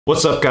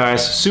What's up,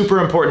 guys? Super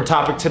important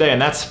topic today, and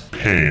that's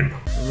pain.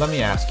 Let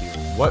me ask you,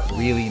 what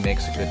really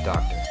makes a good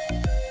doctor?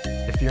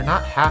 If you're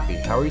not happy,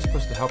 how are you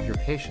supposed to help your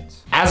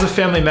patients? As a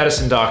family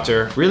medicine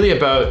doctor, really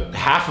about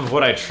half of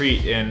what I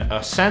treat in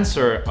a sense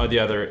or the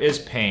other is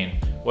pain.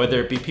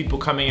 Whether it be people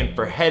coming in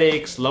for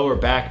headaches, lower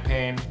back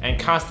pain, and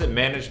constant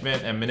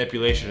management and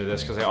manipulation of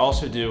this, because I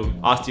also do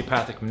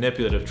osteopathic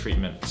manipulative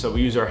treatment. So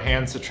we use our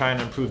hands to try and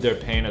improve their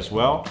pain as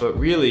well. But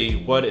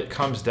really what it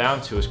comes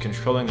down to is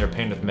controlling their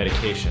pain with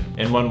medication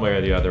in one way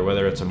or the other,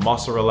 whether it's a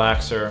muscle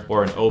relaxer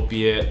or an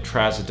opiate,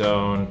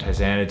 trazodone,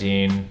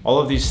 tizanidine, all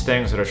of these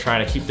things that are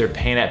trying to keep their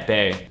pain at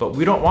bay. But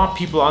we don't want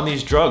people on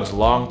these drugs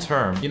long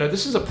term. You know,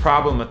 this is a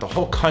problem that the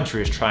whole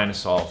country is trying to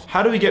solve.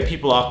 How do we get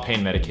people off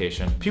pain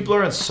medication? People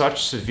are in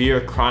such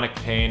severe chronic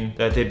pain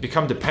that they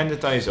become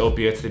dependent on these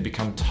opiates, they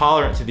become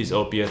tolerant to these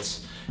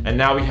opiates, and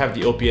now we have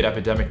the opiate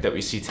epidemic that we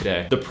see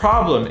today. The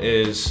problem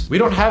is we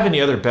don't have any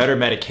other better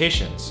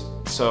medications.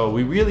 So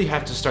we really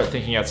have to start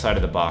thinking outside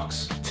of the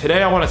box.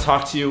 Today I want to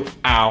talk to you,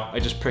 ow, I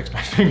just pricked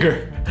my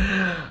finger,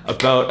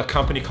 about a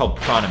company called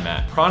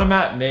Pranamat.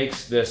 Pranamat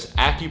makes this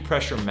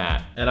acupressure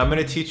mat, and I'm going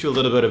to teach you a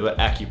little bit about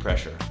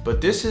acupressure. But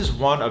this is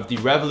one of the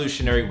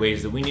revolutionary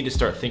ways that we need to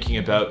start thinking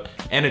about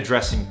and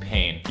addressing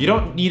pain. You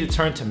don't need to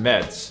turn to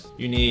meds.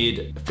 You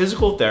need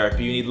physical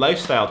therapy, you need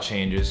lifestyle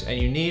changes,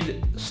 and you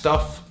need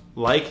stuff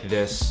like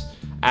this.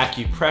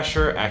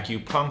 Acupressure,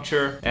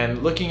 acupuncture,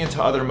 and looking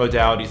into other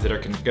modalities that are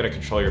gonna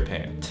control your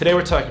pain. Today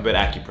we're talking about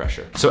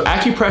acupressure. So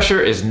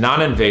acupressure is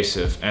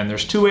non-invasive, and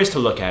there's two ways to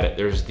look at it.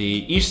 There's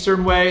the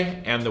Eastern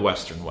way and the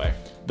Western way.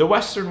 The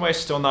Western way,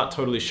 still not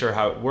totally sure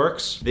how it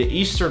works. The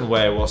Eastern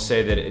way will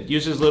say that it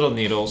uses little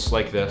needles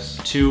like this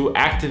to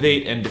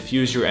activate and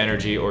diffuse your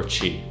energy or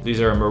chi.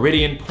 These are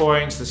meridian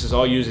points. This is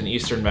all used in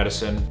Eastern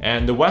medicine.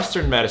 And the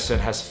Western medicine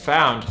has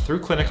found through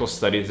clinical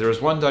studies, there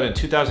was one done in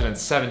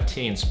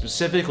 2017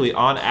 specifically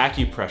on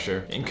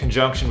acupressure in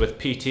conjunction with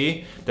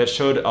PT that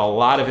showed a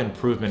lot of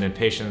improvement in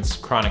patients'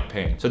 chronic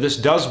pain. So this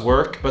does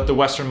work, but the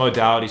Western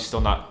modality is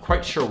still not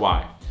quite sure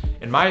why.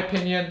 In my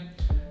opinion,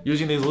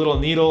 using these little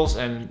needles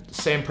and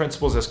same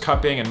principles as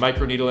cupping and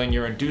microneedling,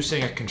 you're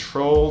inducing a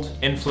controlled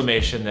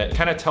inflammation that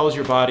kind of tells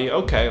your body,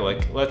 okay,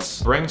 like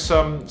let's bring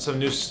some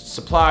new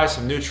supplies,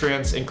 some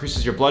nutrients,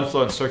 increases your blood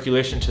flow and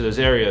circulation to those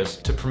areas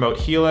to promote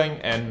healing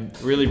and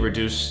really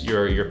reduce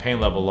your pain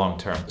level long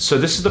term. So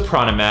this is the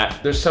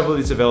Pranamat. There's several of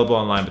these available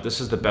online, but this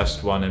is the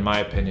best one in my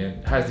opinion.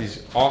 It has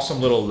these awesome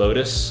little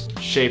lotus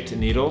shaped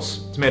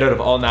needles. It's made out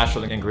of all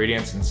natural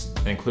ingredients,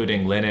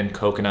 including linen,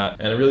 coconut,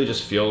 and it really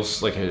just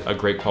feels like a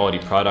great quality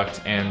product,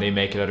 and they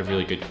make it out of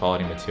really good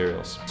quality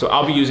materials. So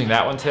I'll be using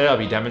that one today. I'll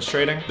be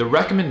demonstrating. The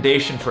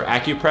recommendation for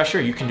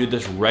acupressure, you can do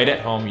this right at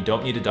home. You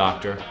don't need a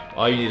doctor.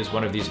 All you need is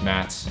one of these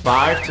mats.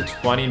 5 to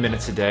 20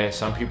 minutes a day.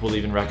 Some people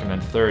even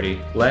recommend 30.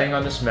 Laying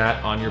on this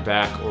mat on your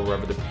back or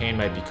wherever the pain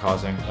might be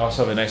causing. I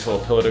also have a nice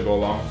little pillow to go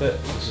along with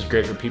it. This is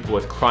great for people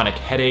with chronic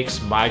headaches,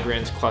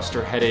 migraines,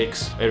 cluster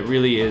headaches. It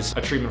really is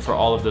a treatment for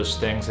all of those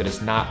things that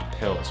is not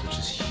pills, which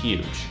is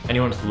huge.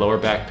 Anyone with lower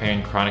back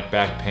pain, chronic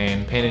back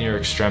pain, pain in your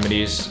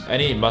extremities,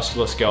 any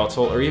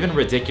musculoskeletal or even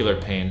radicular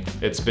pain,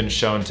 it's been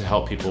shown to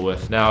help people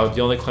with. Now,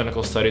 the only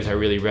clinical studies I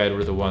really read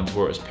were the ones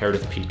where it was paired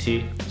with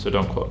PT, so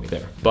don't quote me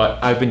there.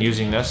 But I've been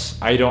using this.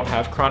 I don't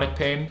have chronic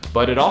pain,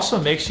 but it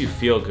also makes you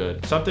feel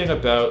good. Something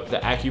about the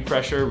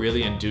acupressure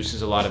really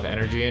induces a lot of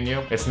energy in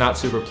you. It's not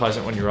super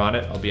pleasant when you're on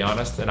it, I'll be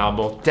honest, and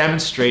I'll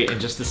demonstrate in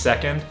just a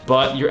second,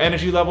 but your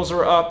energy levels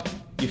are up.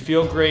 You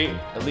feel great,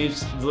 it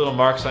leaves little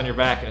marks on your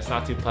back and it's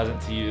not too pleasant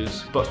to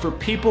use. But for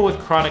people with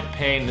chronic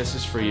pain, this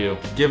is for you.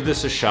 Give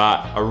this a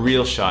shot, a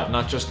real shot,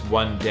 not just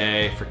one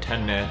day for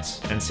 10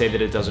 minutes and say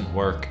that it doesn't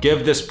work.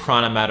 Give this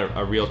Pranamat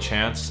a real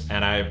chance,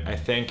 and I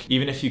think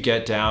even if you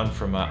get down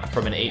from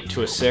an 8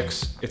 to a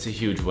 6, it's a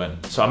huge win.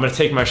 So I'm gonna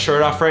take my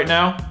shirt off right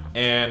now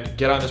and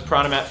get on this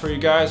Pranamat for you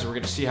guys. We're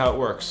gonna see how it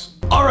works.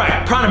 All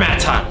right,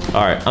 Pranamat time.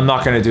 All right, I'm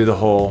not gonna do the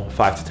whole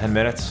 5 to 10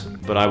 minutes,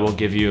 but I will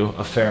give you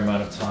a fair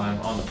amount of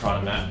time on the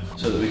Pranamat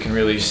so that we can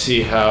really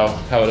see how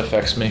it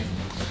affects me.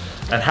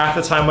 And half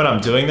the time when I'm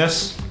doing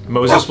this,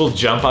 Moses will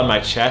jump on my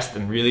chest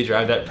and really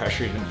drive that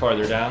pressure even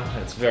farther down.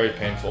 It's very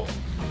painful.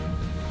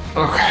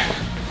 Okay,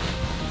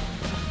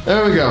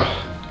 there we go.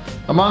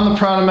 I'm on the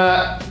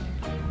Pranamat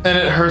and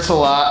it hurts a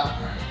lot.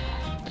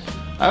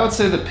 I would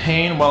say the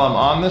pain while I'm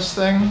on this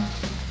thing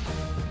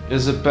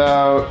is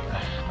about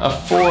a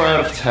 4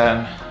 out of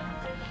 10.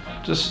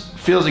 Just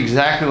feels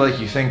exactly like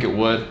you think it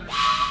would,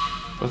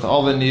 with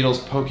all the needles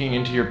poking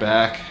into your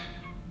back.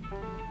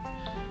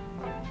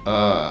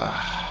 I'm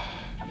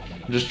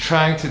just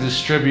trying to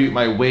distribute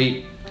my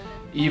weight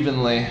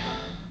evenly.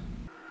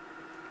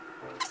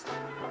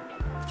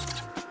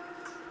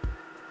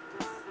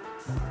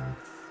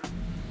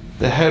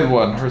 The head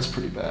one hurts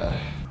pretty bad.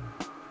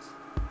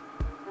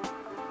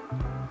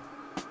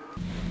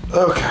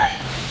 Okay.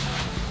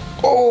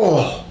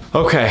 Oh!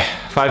 Okay,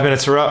 5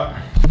 minutes are up.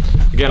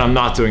 Again, I'm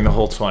not doing the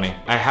whole 20.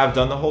 I have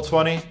done the whole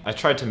 20. I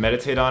tried to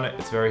meditate on it.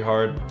 It's very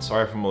hard.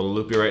 Sorry if I'm a little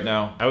loopy right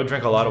now. I would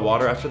drink a lot of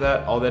water after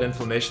that. All that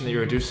inflammation that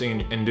you're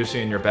inducing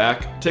in your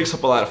back takes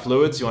up a lot of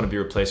fluids. You want to be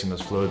replacing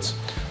those fluids.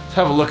 Let's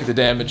have a look at the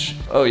damage.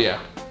 Oh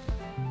yeah,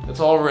 it's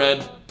all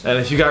red. And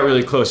if you got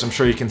really close, I'm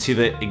sure you can see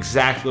the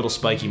exact little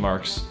spiky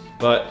marks.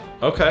 But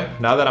okay,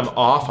 now that I'm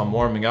off, I'm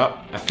warming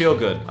up, I feel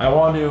good. I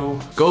want to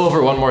go over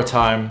it one more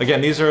time. Again,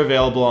 these are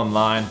available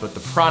online, but the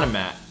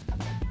Pranamat,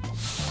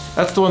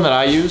 that's the one that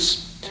I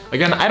use.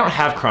 Again, I don't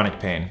have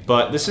chronic pain,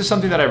 but this is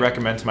something that I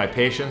recommend to my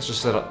patients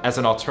just as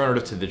an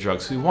alternative to the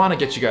drugs. We want to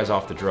get you guys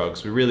off the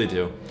drugs, we really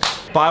do.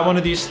 Buy one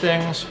of these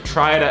things,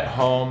 try it at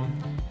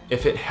home.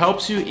 If it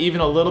helps you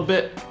even a little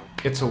bit,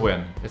 it's a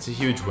win. It's a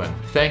huge win.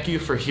 Thank you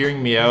for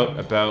hearing me out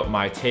about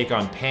my take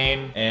on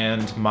pain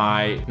and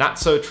my not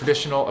so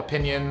traditional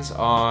opinions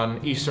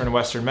on Eastern and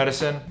Western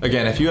medicine.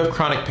 Again, if you have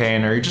chronic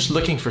pain or you're just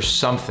looking for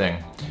something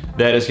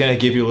that is gonna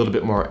give you a little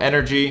bit more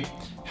energy,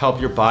 help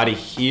your body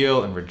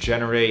heal and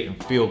regenerate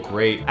and feel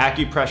great.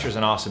 Acupressure is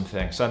an awesome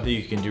thing, something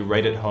you can do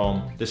right at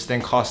home. This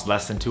thing costs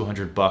less than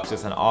 200 bucks.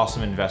 It's an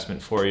awesome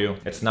investment for you.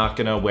 It's not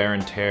gonna wear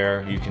and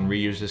tear. You can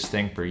reuse this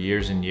thing for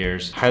years and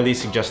years. Highly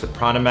suggest the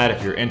Pranamat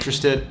if you're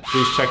interested.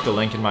 Please check the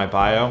link in my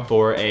bio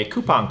for a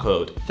coupon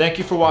code. Thank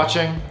you for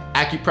watching.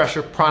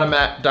 Acupressure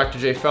Pranamat, Dr.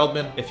 J.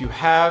 Feldman. If you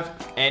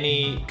have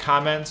any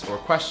comments or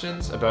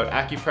questions about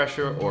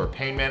acupressure or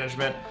pain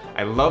management,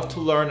 I love to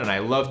learn and I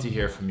love to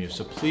hear from you.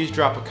 So please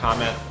drop a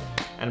comment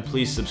and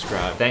please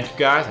subscribe. Thank you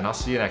guys, and I'll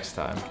see you next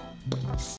time.